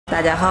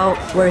大家好，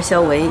我是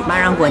小薇。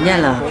马上过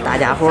年了，大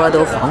家伙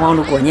都慌忙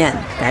着过年，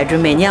该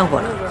准备年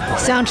货了。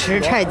想吃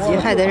柴鸡，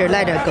还得是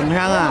来这更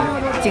上啊，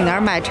景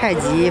点卖柴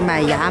鸡、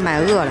卖鸭、卖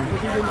鹅了，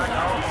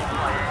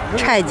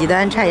柴鸡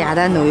蛋、柴鸭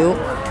蛋都有。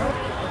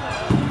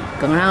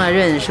更上的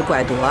人是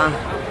怪多啊。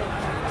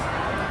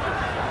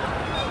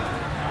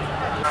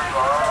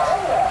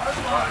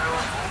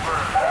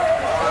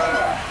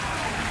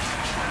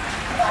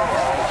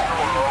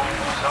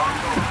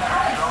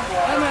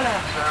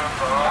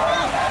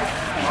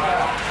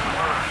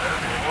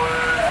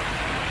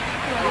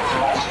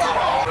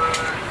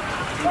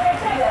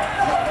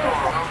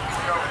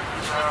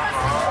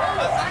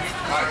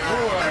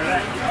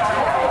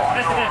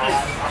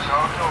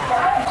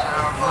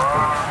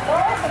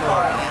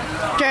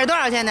 这是多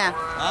少钱的？啊，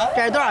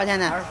这是多少钱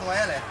的？10块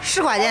钱的。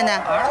10块钱的。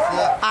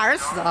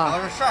24啊。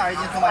这是12一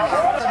斤送半斤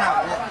，3.5。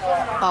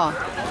哦。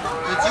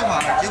这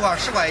鸡块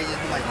10块一斤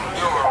送半斤。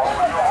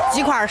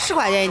鸡块10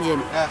块钱一斤。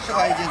哎，10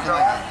块一斤送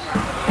半斤。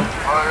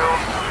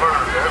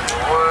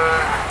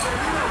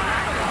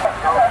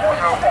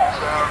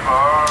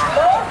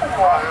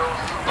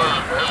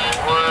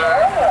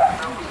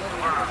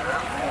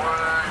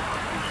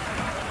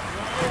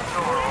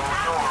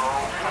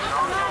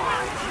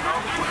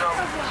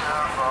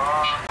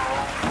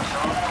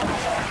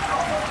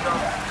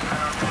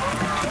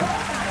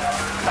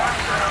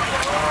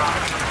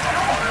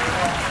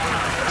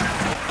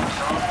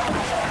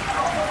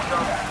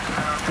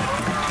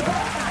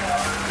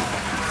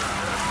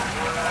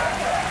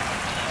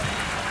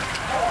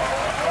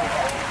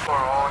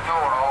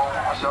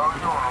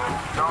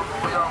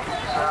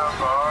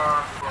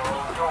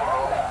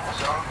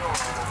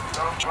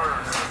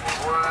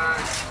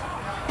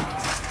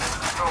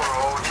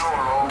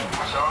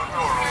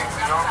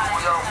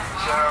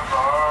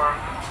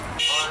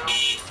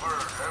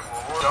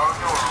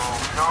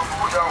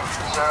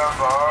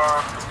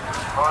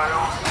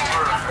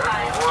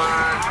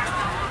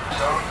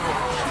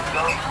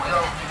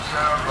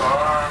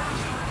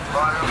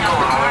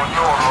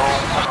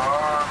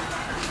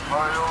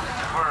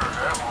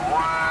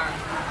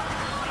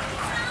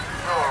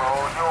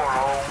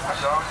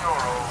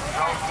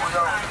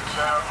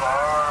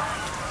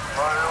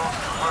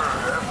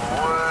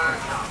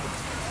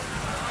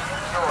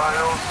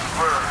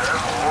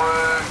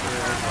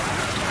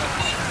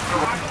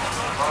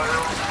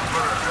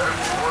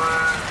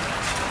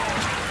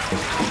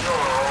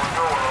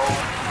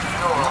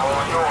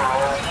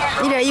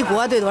你这一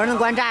锅最多能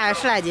管炸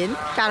10来斤，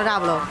炸都炸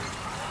不喽？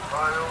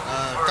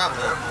炸不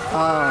喽。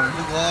哦。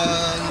一锅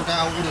能炸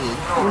5、6斤。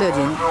5、6斤。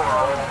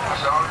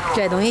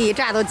这东西一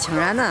炸都清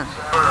燃呢。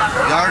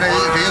要是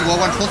这一锅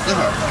管出4份。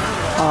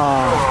哦。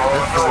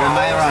这4人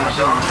买一碗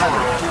是5块钱。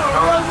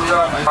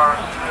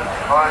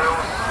还有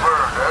4份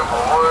这口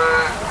味。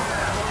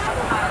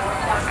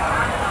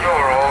牛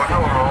肉，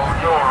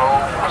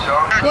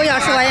我要10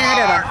块钱在这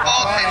边。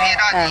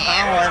哎。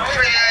10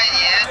元一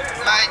斤，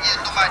买1斤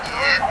送半斤。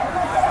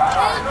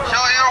小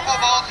油火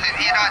爆脆皮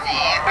炸鸡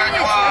，3卷。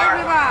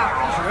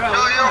小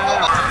油火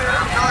爆脆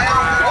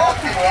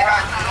皮炸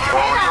鸡。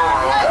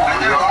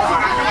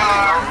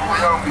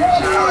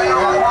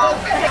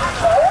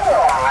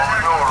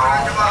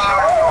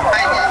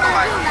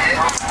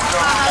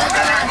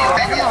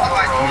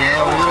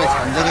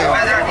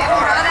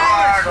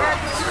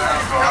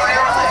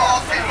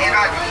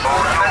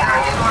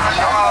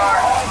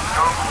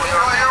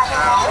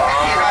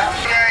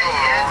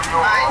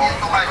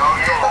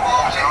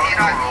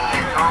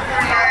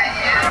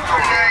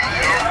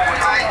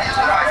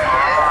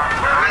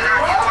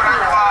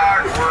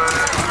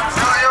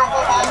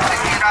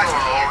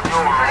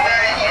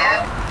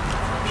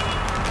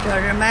这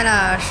是买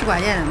了10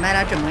块钱，买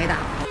了这么一大。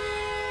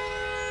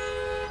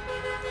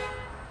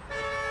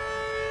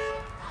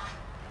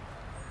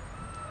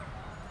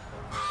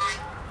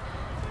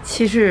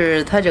其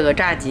实它这个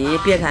炸鸡，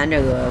别看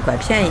这个怪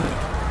便宜，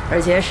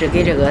而且是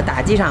给这个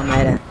大集上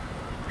买的。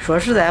说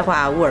实在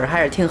话，味儿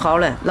还是挺好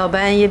的，老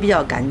板也比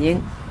较干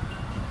净。